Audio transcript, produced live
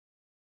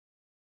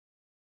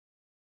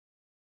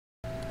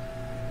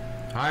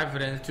Hi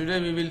friends, today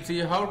we will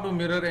see how to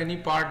mirror any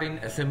part in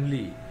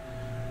assembly.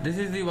 This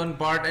is the one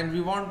part and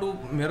we want to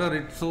mirror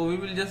it, so we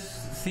will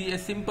just see a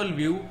simple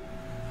view.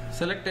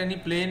 Select any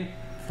plane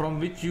from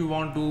which you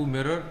want to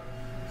mirror.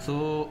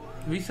 So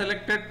we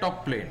selected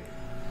top plane.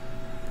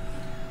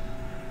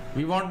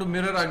 We want to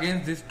mirror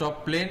against this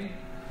top plane.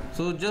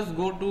 So just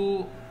go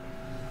to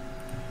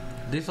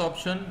this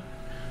option,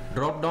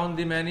 drop down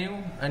the menu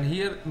and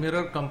here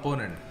mirror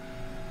component.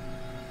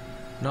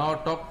 Now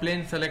top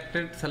plane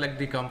selected, select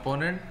the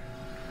component.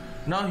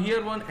 Now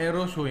here one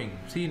arrow showing,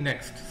 see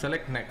next,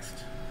 select next.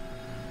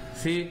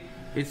 See,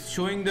 it's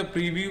showing the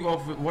preview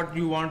of what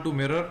you want to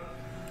mirror.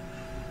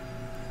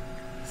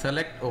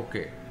 Select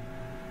OK.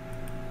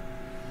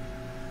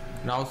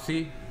 Now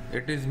see,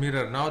 it is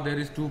mirror. Now there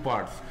is two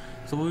parts.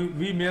 So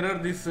we mirror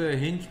this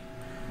hinge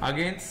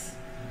against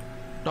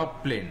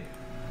top plane.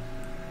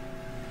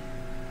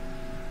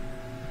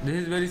 This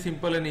is very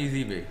simple and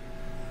easy way.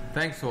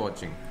 Thanks for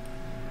watching.